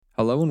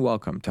Hello and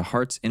welcome to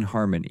Hearts in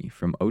Harmony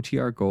from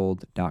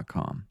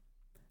OTRGold.com.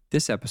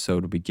 This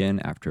episode will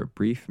begin after a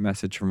brief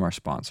message from our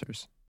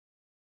sponsors.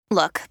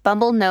 Look,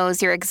 Bumble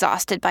knows you're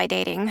exhausted by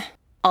dating.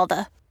 All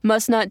the,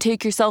 must not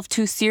take yourself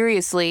too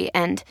seriously,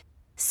 and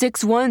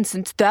 6'1"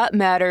 since that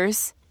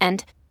matters,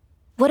 and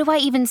what do I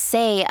even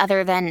say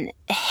other than,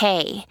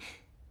 hey?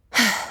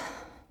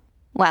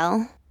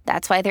 Well,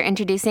 that's why they're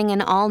introducing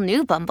an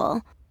all-new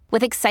Bumble,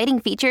 with exciting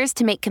features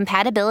to make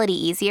compatibility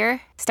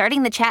easier,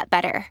 starting the chat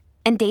better,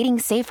 and dating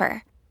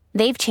safer.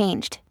 They've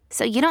changed,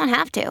 so you don't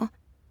have to.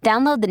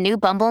 Download the new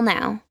Bumble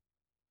now.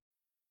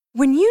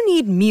 When you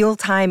need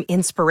mealtime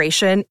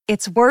inspiration,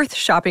 it's worth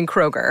shopping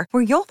Kroger,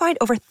 where you'll find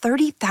over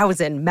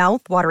 30,000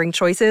 mouth-watering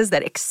choices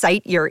that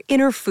excite your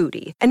inner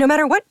foodie. And no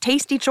matter what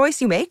tasty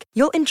choice you make,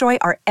 you'll enjoy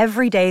our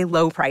everyday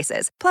low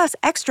prices, plus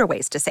extra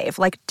ways to save,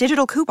 like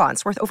digital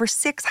coupons worth over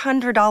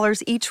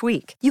 $600 each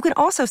week. You can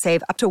also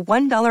save up to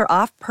 $1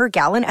 off per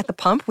gallon at the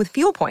pump with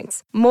fuel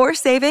points. More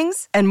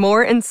savings and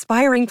more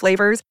inspiring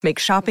flavors make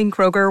shopping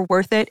Kroger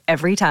worth it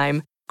every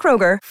time.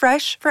 Kroger,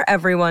 fresh for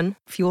everyone.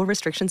 Fuel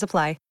restrictions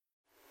apply.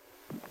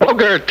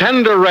 Kroger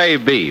Tender Ray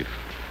Beef.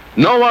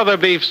 No other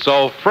beef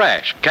so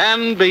fresh,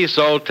 can be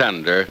so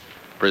tender,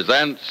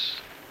 presents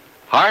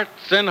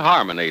Hearts in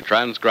Harmony,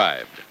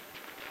 transcribed.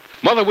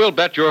 Mother will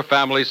bet your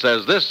family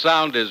says this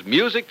sound is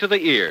music to the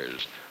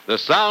ears. The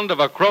sound of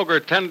a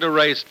Kroger Tender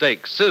Ray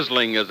steak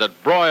sizzling as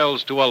it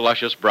broils to a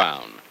luscious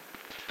brown.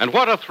 And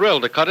what a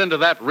thrill to cut into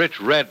that rich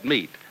red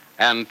meat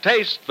and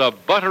taste the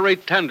buttery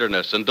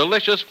tenderness and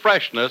delicious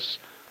freshness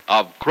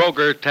of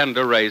Kroger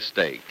Tender Ray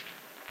steak.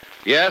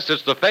 Yes,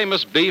 it's the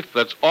famous beef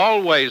that's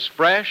always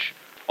fresh,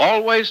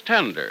 always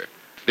tender,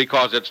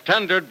 because it's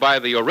tendered by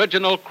the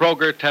original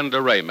Kroger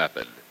Tender Ray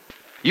method.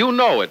 You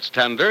know it's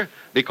tender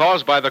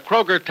because by the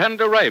Kroger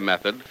Tender Ray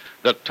method,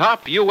 the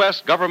top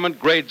U.S. government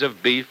grades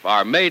of beef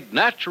are made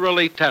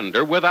naturally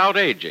tender without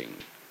aging.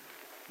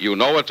 You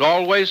know it's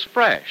always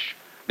fresh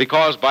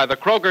because by the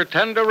Kroger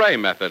Tender Ray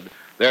method,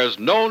 there's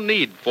no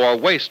need for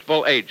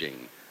wasteful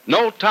aging,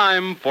 no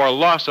time for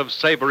loss of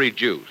savory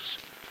juice.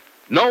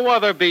 No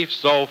other beef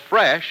so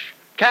fresh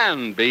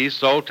can be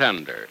so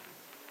tender.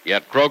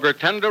 Yet Kroger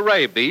Tender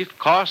Ray beef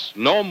costs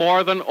no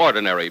more than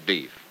ordinary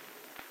beef.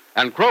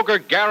 And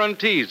Kroger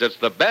guarantees it's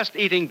the best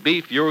eating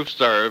beef you've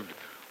served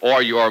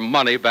or your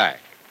money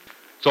back.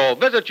 So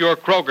visit your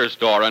Kroger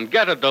store and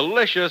get a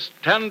delicious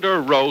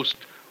tender roast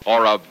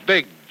or a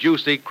big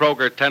juicy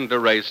Kroger Tender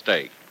Ray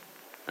steak.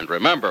 And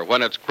remember,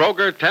 when it's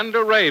Kroger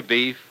Tender Ray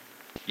beef,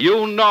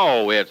 you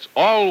know it's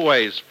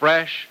always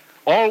fresh,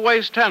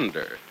 always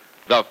tender.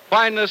 The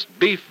finest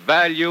beef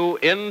value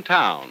in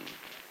town.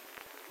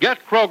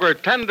 Get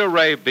Kroger Tender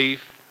Ray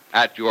beef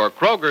at your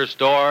Kroger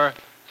store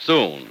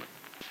soon.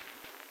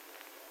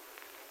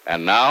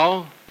 And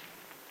now,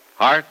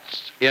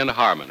 Hearts in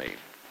Harmony.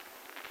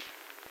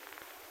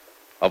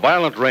 A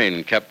violent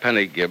rain kept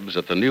Penny Gibbs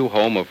at the new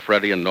home of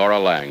Freddie and Nora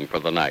Lang for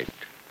the night.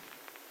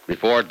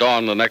 Before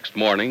dawn the next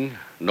morning,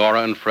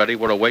 Nora and Freddie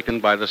were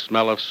awakened by the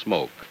smell of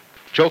smoke.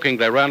 Choking,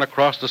 they ran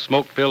across the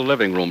smoke-filled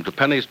living room to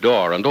Penny's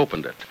door and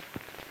opened it.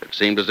 It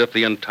seemed as if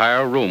the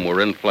entire room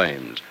were in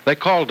flames. They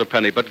called to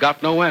Penny, but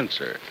got no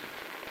answer.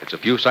 It's a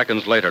few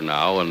seconds later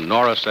now, and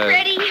Nora says...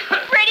 Freddie,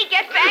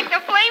 get back.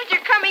 The flames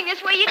are coming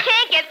this way. You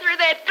can't get through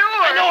that door.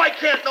 I know I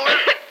can't, Nora.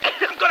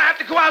 I'm going to have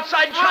to go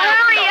outside and try.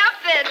 Hurry up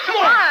then. Come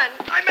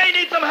on. I may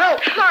need some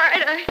help. All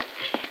right.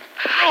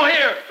 Oh,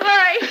 here. All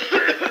right.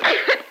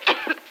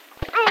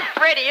 Oh,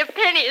 Freddie, if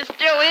Penny is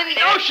still in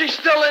there. Oh, she's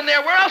still in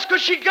there. Where else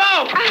could she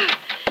go?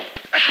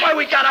 That's why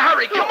we got to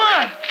hurry. Come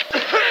on.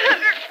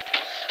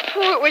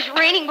 Oh, it was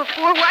raining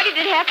before. Why did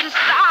it have to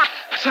stop?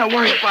 Let's not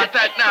worry about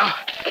that now.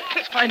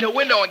 Let's find a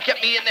window and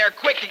get me in there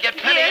quick to get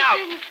Penny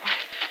out.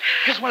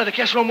 Here's one of the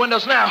guest room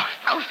windows now.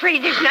 Oh, Freddie,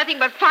 there's nothing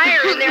but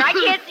fire in there. I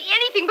can't see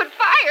anything but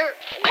fire.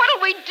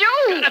 What'll we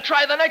do? Gotta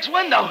try the next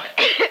window.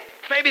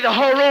 Maybe the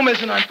whole room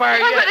isn't on fire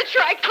yet. I'm gonna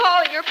try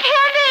calling her.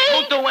 Penny!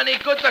 Won't do any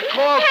good to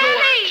call to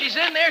her. She's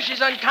in there. She's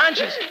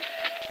unconscious.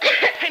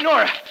 Hey,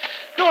 Nora.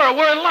 Nora,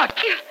 we're in luck.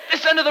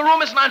 This end of the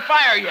room isn't on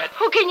fire yet.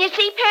 Oh, can you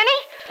see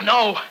Penny?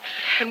 No.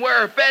 And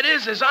where her bed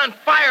is on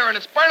fire, and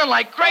it's burning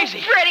like crazy.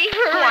 Oh, Freddie,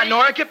 hurry. Come on,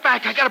 Nora, get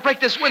back. I gotta break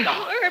this window.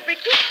 Oh,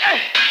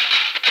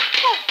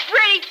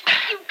 Freddie,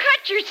 you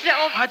cut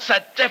yourself. What's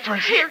the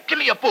difference? Here, give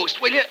me a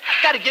boost, will you?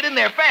 I gotta get in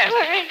there fast. All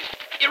right.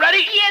 You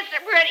ready? Yes,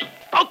 I'm ready.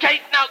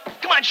 Okay, now,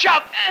 come on,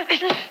 shout.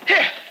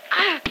 Here.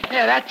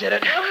 Yeah, that did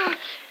it.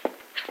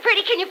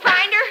 Freddie, can you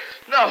find her?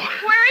 No.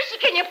 Where is she?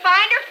 Can you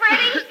find her,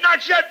 Freddie?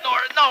 Not yet,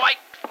 Nora. No,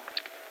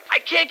 I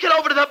can't get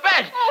over to the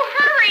bed. Oh,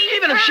 hurry.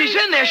 Even if she's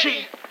in there,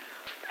 she...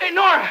 Hey,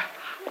 Nora.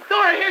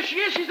 Nora, here she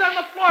is. She's on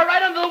the floor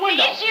right under the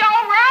window. Is she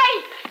all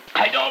right?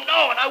 I don't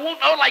know, and I won't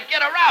know till I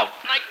get her out.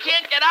 And I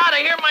can't get out of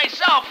here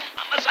myself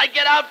unless I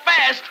get out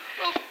fast.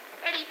 Oh,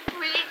 Freddie,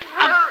 please,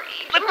 hurry.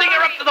 Lifting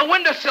her up to the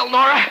windowsill,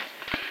 Nora.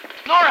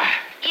 Nora.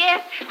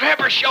 Yes. Grab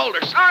her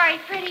shoulders. All right,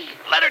 Freddie.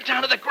 Let her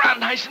down to the ground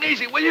nice and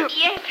easy, will you?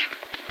 Yes.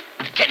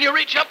 Can you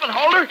reach up and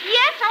hold her?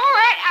 Yes, all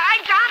right. I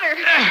got her.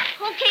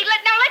 Okay,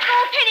 now let go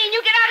of Penny and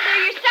you get out of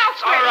there yourself,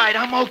 Freddie. All right,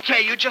 I'm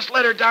okay. You just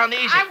let her down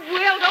easy. I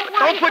will. Don't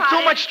worry Don't put about too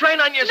it. much strain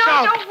on yourself.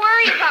 No, don't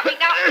worry about me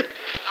now.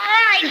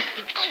 All right.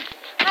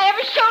 I have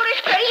her shoulders,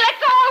 Freddie. Let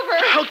go of her.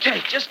 Okay,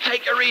 just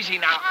take her easy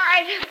now. All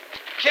right.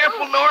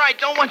 Careful, Nora. I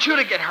don't want you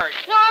to get hurt.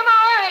 No, I'm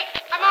all right.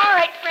 I'm all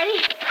right,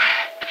 Freddie.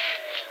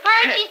 All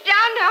right, she's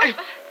down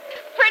now.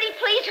 Freddie,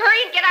 please hurry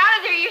and get out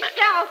of there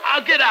yourself.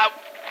 I'll get out.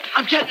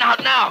 I'm getting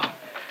out now.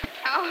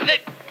 Oh.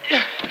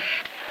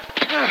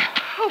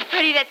 Oh,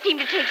 Freddie, that seemed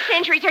to take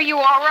centuries. Are you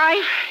all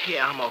right?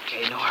 Yeah, I'm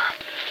okay, Nora.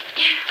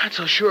 Not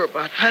so sure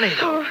about Penny,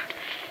 though. Oh,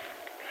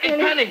 Hey,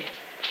 Penny.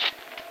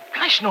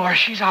 Gosh, Nora,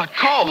 she's out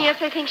cold. yes,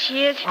 I think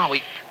she is. Oh,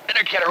 we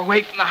better get her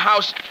away from the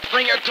house.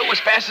 Bring her to as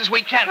fast as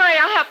we can. All right,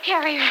 I'll help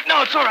carry her.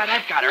 No, it's all right.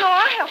 I've got her. No,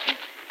 I'll help you.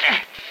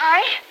 All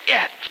right?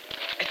 Yeah,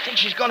 I think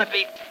she's gonna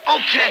be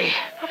okay.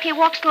 Okay,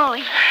 walk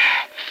slowly.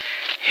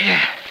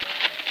 Yeah.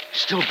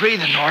 Still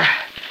breathing, Nora.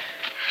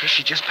 Guess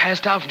she just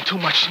passed out from too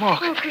much smoke.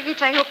 Oh,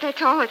 crickets, I hope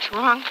that's all that's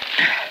wrong.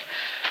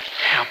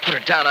 I'll put her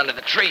down under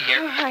the tree All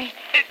here. right.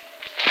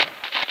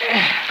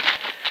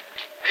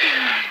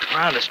 The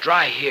ground is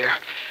dry here.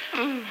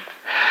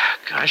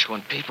 Gosh,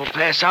 when people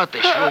pass out,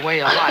 they throw away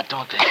a lot,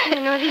 don't they? I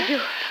know they do.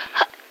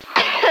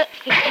 I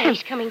think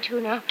Penny's coming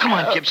to now. Come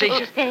on, Gibbsy.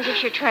 Just then, as if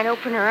she's trying to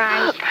open her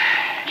eyes.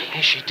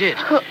 Yes, she did.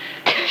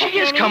 She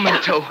is coming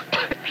to.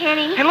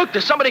 Penny? Hey, look,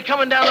 there's somebody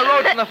coming down the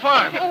road from the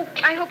farm. Oh,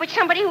 I hope it's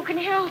somebody who can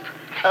help.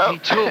 Me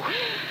too.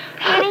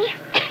 Penny?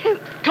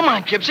 Come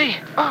on, Gibbsy.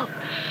 Oh.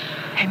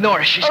 Hey,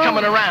 Nora, she's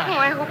coming Oh, around.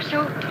 I hope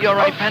so. You all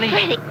right, Penny?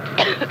 Penny.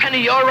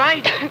 Penny, you all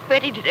right?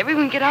 Freddie, did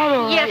everyone get out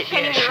all right? Yes,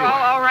 Penny, Yeah, we're sure.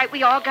 all right.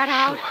 We all got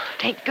out.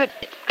 Thank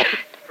goodness.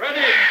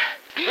 Freddie!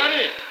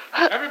 Freddie!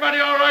 Everybody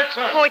all right,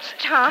 son? Oh, it's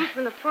Tom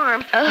from the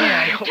farm. Yeah,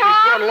 I hope he's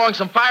Tom? brought along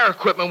some fire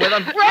equipment with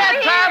him.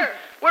 Right Yeah, Tom, here.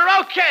 we're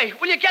okay.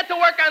 Will you get to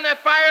work on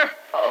that fire?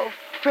 Oh,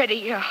 Freddie,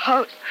 your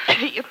house.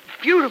 You're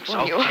beautiful.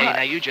 It's in your okay. house.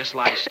 Now, you just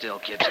lie still,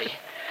 Gibbsy.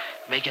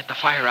 May get the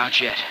fire out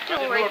yet.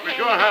 Don't worry, With Penny.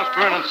 your house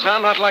burning,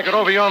 son, not like it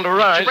over yonder Did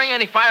rise. you bring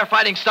any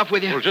firefighting stuff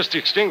with you? Well, just the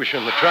extinguisher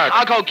in the truck.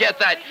 I'll go get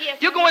that.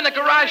 Yes, You go in the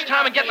garage,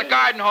 Tom, and get the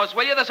garden hose,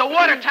 will you? There's a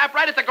water tap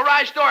right at the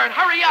garage door, and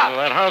hurry Well, up.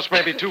 that house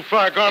may be too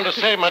far gone to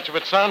save much of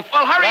it, son.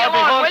 Well, hurry I'll be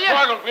along, home will you?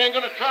 struggled. We ain't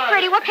gonna try.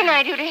 Freddie, what can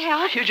I do to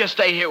help? You just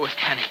stay here with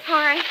Penny. All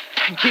right.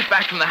 And keep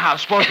back from the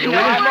house, both of you, No,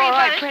 will you? I'm all right,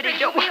 about it, Freddie. Freddie.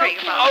 Don't We'll worry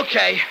be about it.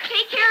 Okay.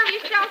 Take care of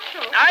yourself, so.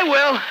 I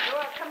will.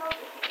 I'm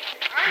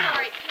all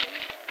right, Penny.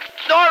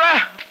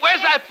 Nora,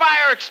 where's that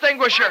fire I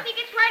extinguisher? think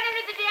it's right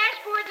under the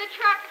dashboard in the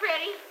truck,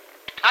 Freddie.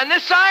 On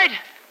this side?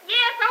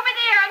 Yes, over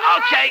there on the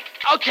right.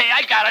 Okay,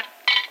 I got it.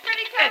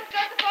 Freddie, Tom's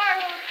got the fire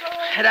hose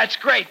going. Hey, that's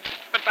great.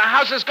 But the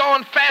house is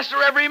going faster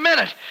every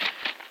minute.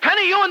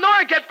 Penny, you and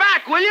Nora get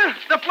back, will you?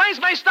 The flames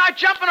may start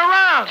jumping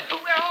around. We're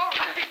all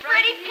right.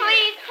 Freddie,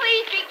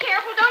 please be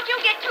careful. Don't you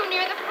get too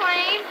near the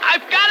flame.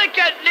 I've got to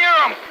get near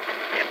them.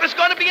 If there's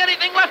going to be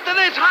anything left of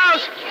this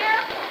house.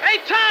 Careful. Hey,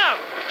 Tom!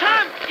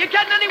 Tom, you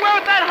getting anywhere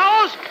with that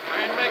hose?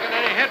 I ain't making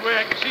any headway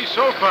I can see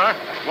so far.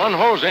 One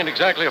hose ain't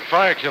exactly a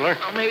fire killer.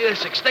 Oh, maybe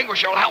this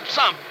extinguisher will help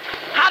some.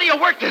 How do you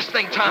work this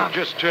thing, Tom?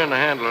 Just turn the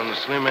handle on the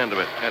slim end of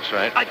it. That's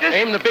right. Like this?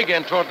 Aim the big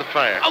end toward the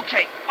fire.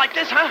 Okay, like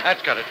this, huh?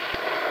 That's got it.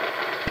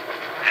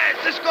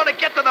 Is this going to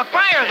get to the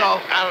fire,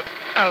 though?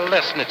 I'll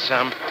lessen it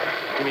some.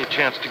 Give me a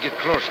chance to get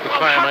close to the Well,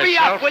 fire hurry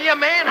myself. up, will you,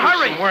 man? Do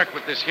Hurry. some work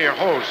with this here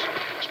hose.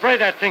 Spray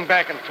that thing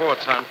back and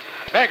forth, son.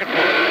 Back and forth.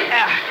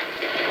 Yeah.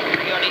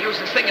 You ought to use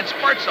this thing in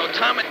spurts, though,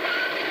 Tom. It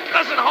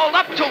doesn't hold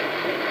up to...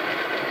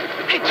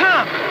 Hey,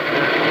 Tom.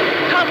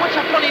 Tom, what's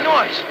that funny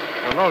noise?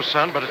 I don't know,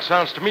 son, but it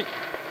sounds to me...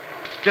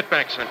 Get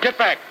back, son. Get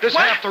back. This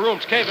What? half the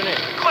room's caving in.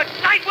 Good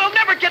night. We'll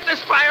never get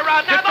this fire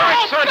out. Now Get the back,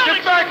 whole son. Get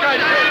building's back, going I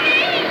down.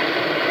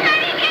 say.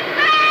 Freddie, get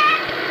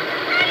back!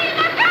 Freddie,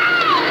 look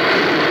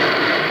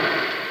out!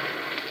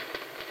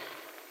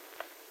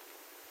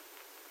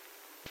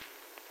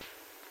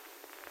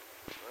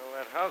 Well,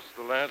 that house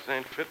the lads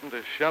ain't fitting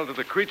to shelter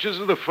the creatures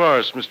of the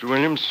forest, Mr.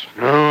 Williams.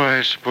 No,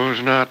 I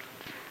suppose not.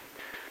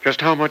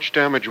 Just how much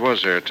damage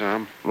was there,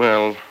 Tom?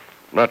 Well,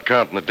 not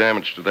counting the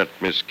damage to that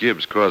Miss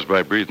Gibbs caused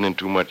by breathing in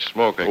too much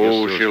smoke, I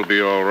Oh, guess. she'll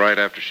be all right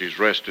after she's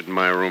rested in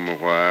my room a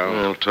while.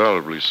 Well,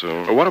 tolerably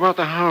so. What about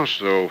the house,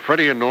 though?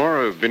 Freddie and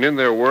Nora have been in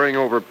there worrying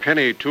over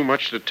Penny too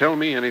much to tell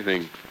me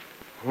anything.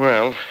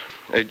 Well,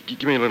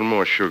 give me a little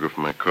more sugar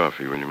for my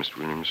coffee, will you, Mr.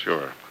 Williams?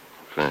 Sure.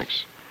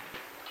 Thanks.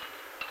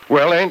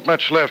 Well, ain't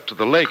much left to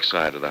the lake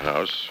side of the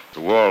house.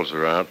 The walls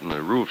are out and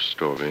the roof's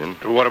stove in.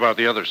 What about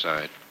the other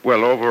side?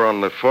 Well, over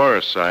on the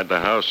forest side, the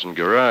house and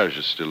garage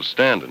is still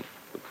standing.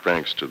 But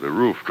thanks to the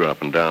roof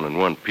dropping down in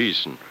one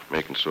piece and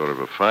making sort of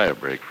a fire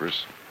break for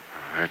us.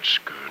 That's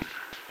good.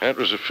 That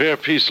was a fair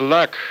piece of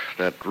luck,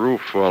 that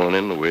roof falling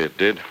in the way it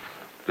did.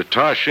 The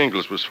tar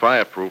shingles was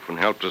fireproof and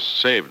helped us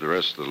save the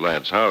rest of the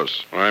lad's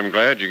house. Well, I'm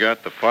glad you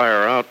got the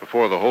fire out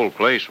before the whole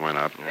place went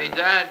up. Hey,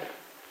 Dad.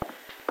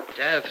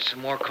 Dad, if there's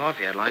some more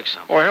coffee, I'd like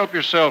some. Oh, help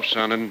yourself,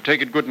 son, and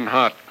take it good and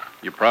hot.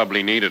 You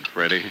probably need it,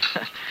 Freddie.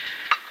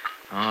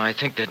 Oh, I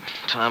think that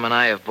Tom and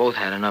I have both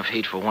had enough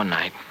heat for one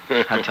night.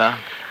 Huh, Tom?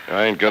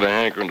 I ain't got a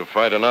hankering to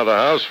fight another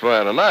house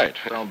fire tonight.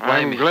 Don't blame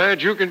I'm me.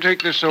 glad you can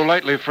take this so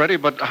lightly, Freddie,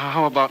 but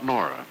how about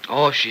Nora?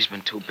 Oh, she's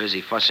been too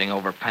busy fussing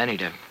over Penny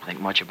to think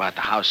much about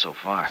the house so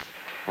far.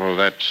 Well,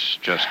 that's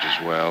just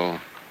as well.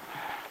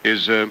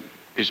 Is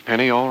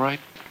Penny all right?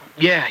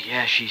 Yeah,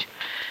 she's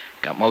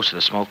got most of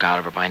the smoke out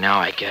of her by now,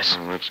 I guess.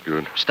 Oh, that's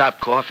good. Stop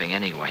coughing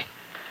anyway.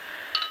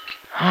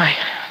 I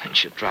think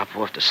she'll drop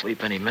off to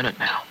sleep any minute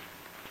now.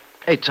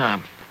 Hey,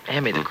 Tom,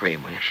 hand me the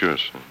cream, will you? Sure,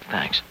 son.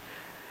 Thanks.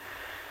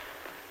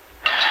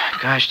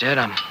 Gosh, Dad,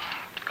 I'm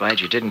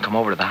glad you didn't come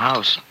over to the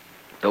house.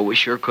 Though we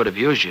sure could have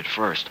used you at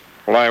first.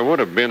 Well, I would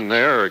have been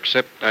there,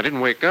 except I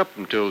didn't wake up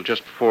until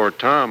just before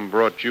Tom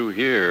brought you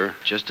here.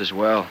 Just as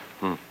well.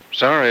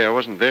 Sorry I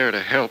wasn't there to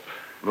help.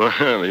 Well,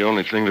 the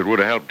only thing that would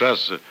have helped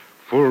us, a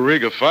full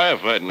rig of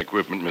firefighting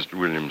equipment, Mr.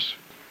 Williams.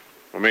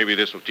 Well, maybe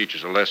this will teach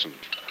us a lesson.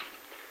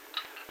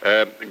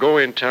 Go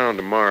in town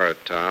tomorrow,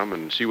 Tom,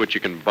 and see what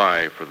you can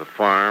buy for the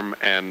farm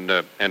and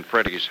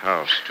Freddie's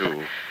house,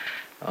 too.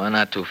 Oh,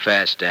 not too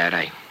fast, Dad.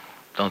 I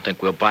don't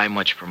think we'll buy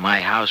much for my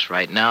house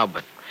right now,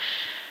 but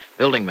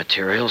building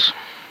materials,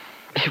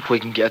 if we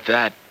can get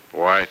that.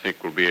 Oh, I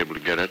think we'll be able to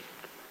get it.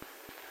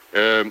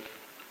 The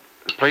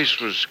place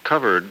was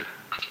covered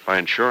by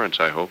insurance,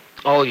 I hope.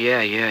 Oh,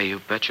 yeah,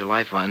 you bet your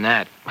life on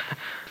that.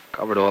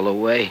 Covered all the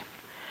way.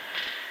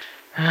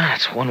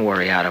 That's one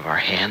worry out of our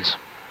hands.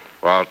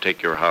 Well, I'll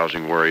take your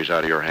housing worries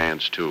out of your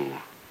hands, too.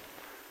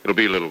 It'll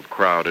be a little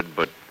crowded,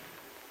 but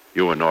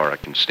you and Nora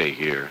can stay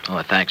here.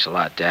 Oh, thanks a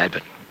lot, Dad,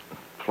 but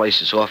the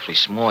place is awfully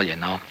small, you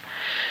know.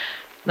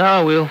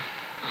 No, we'll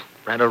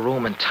rent a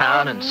room in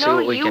town and see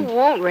what we can... No, you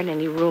won't rent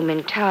any room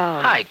in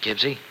town. Hi,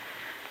 Gibbsy.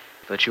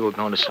 Thought you were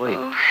going to sleep.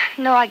 Oh,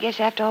 no, I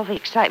guess after all the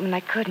excitement, I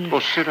couldn't.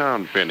 Well, sit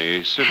down,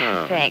 Penny. Sit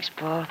down. Thanks,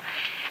 Paul.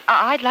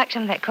 I'd like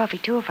some of that coffee,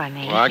 too, if I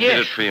may. Well, I'll get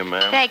Yes. it for you,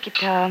 ma'am. Thank you,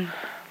 Tom.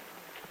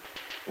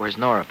 Where's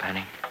Nora,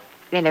 Penny?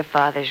 In her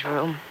father's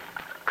room.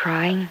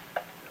 Crying.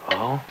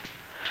 Oh?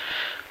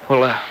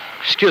 Well,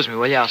 excuse me,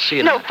 will you? I'll see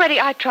you No, then. Freddie,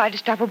 I tried to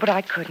stop her, but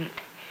I couldn't.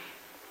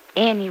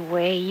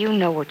 Anyway, you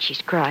know what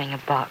she's crying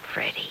about,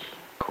 Freddie.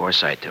 Of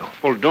course I do.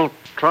 Well, don't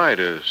try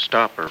to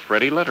stop her,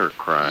 Freddie. Let her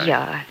cry.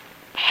 Yeah.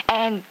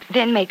 And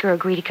then make her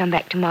agree to come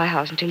back to my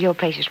house until your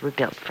place is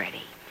rebuilt,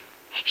 Freddie.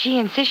 She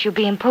insists you'll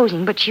be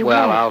imposing, but she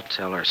Well, won't. I'll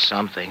tell her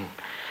something.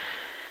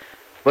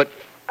 But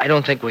I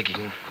don't think we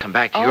can come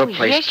back to your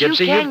place, yes,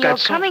 Gibbsy. you can. You've got You're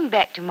some... coming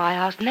back to my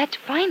house, and that's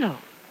final.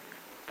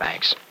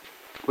 Thanks.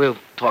 We'll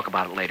talk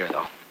about it later,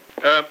 though.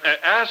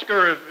 Ask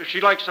her if she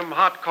likes some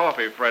hot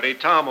coffee, Freddie.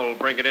 Tom will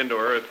bring it into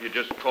her if you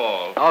just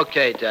call.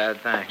 Okay, Dad,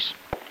 thanks.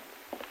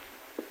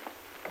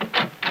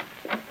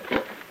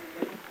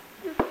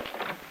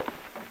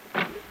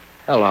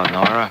 Hello,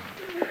 Nora.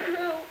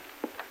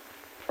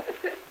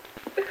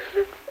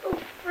 Oh,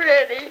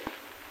 Freddie.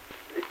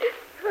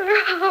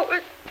 Her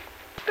house.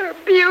 Her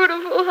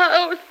beautiful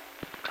house.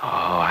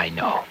 Oh, I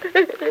know.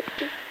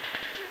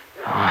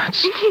 Oh,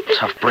 it's a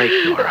tough break,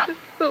 Nora.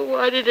 But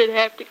why did it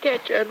have to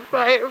catch on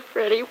fire,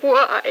 Freddie?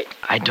 Why?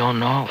 I don't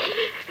know.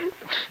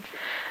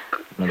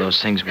 One of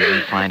those things we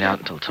won't find out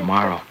until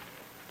tomorrow.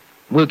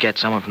 We'll get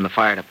someone from the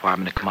fire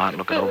department to come out and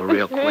look it over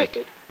real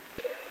quick.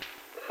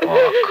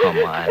 Oh, come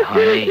on,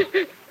 honey.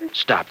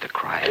 Stop the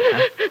crying,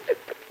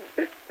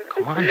 huh?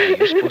 Come on now,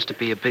 you're supposed to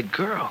be a big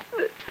girl.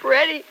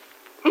 Freddie,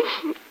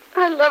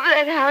 I love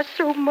that house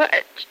so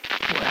much.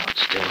 Well,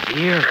 it's still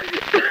here.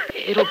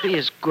 It'll be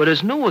as good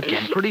as new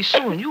again pretty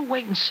soon. You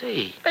wait and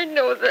see. I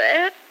know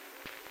that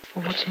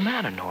Well, what's the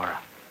matter, Nora?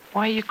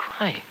 Why are you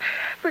crying?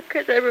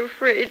 because I'm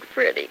afraid,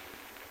 Freddie.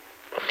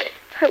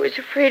 I was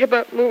afraid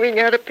about moving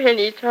out of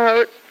Penny's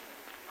house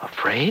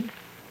Afraid?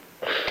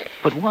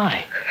 But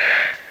why?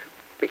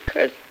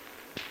 because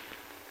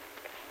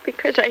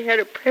I had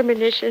a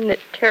premonition that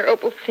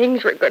terrible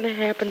things were going to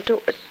happen to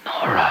us.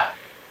 Nora.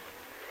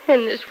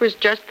 And this was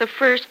just the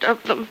first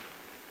of them.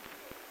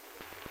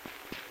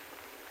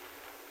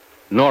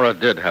 Nora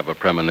did have a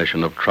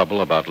premonition of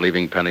trouble about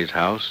leaving Penny's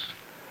house.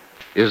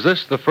 Is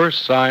this the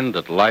first sign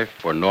that life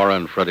for Nora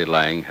and Freddie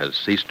Lang has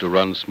ceased to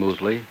run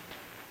smoothly?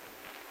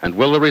 And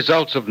will the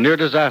results of near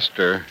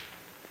disaster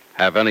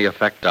have any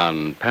effect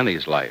on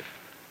Penny's life?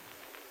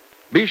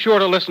 Be sure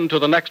to listen to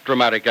the next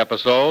dramatic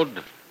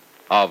episode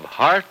of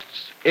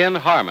Hearts in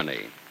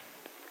Harmony.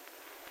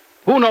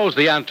 Who knows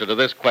the answer to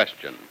this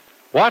question?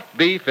 What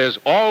beef is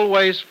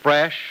always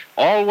fresh,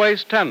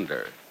 always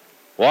tender?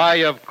 Why,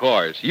 of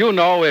course, you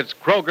know it's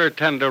Kroger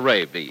Tender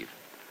Ray beef.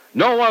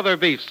 No other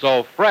beef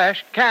so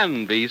fresh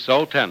can be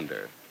so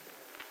tender.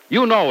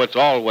 You know it's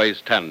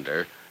always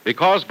tender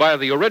because by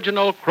the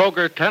original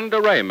Kroger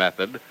Tender Ray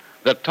method,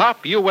 the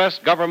top U.S.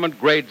 government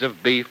grades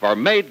of beef are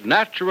made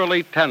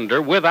naturally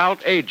tender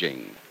without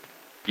aging.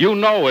 You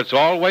know it's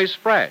always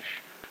fresh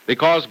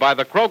because by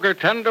the Kroger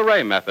Tender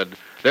Ray method,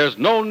 there's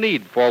no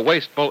need for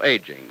wasteful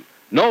aging,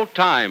 no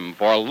time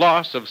for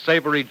loss of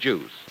savory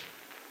juice.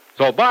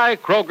 So buy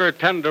Kroger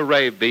Tender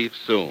Ray beef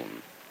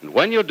soon. And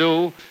when you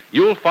do,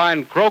 you'll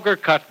find Kroger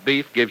cut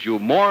beef gives you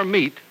more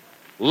meat,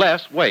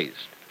 less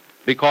waste.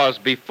 Because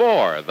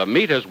before the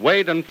meat is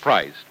weighed and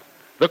priced,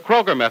 The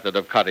Kroger method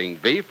of cutting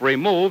beef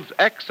removes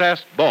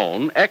excess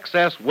bone,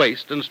 excess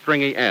waste, and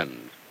stringy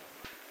ends.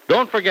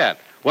 Don't forget,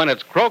 when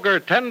it's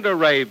Kroger Tender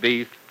Ray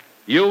beef,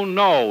 you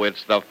know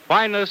it's the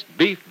finest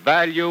beef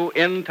value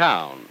in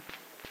town.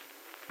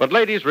 But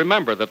ladies,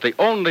 remember that the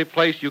only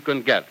place you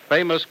can get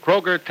famous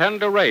Kroger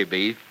Tender Ray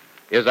beef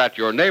is at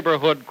your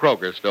neighborhood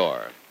Kroger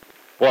store.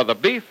 For the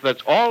beef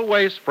that's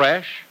always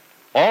fresh,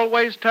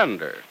 always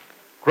tender,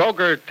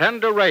 Kroger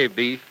Tender Ray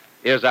beef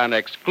is an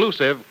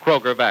exclusive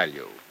Kroger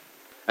value.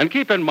 And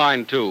keep in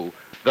mind, too,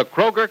 the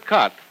Kroger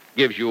cut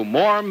gives you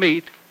more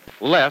meat,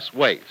 less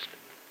waste.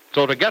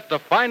 So to get the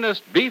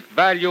finest beef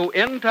value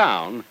in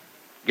town,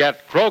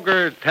 get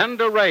Kroger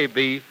Tender Ray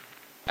beef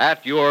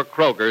at your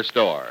Kroger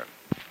store.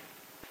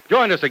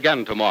 Join us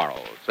again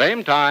tomorrow,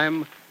 same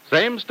time,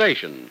 same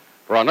station,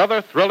 for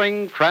another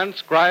thrilling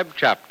transcribed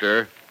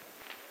chapter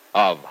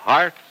of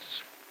Hearts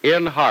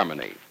in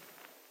Harmony.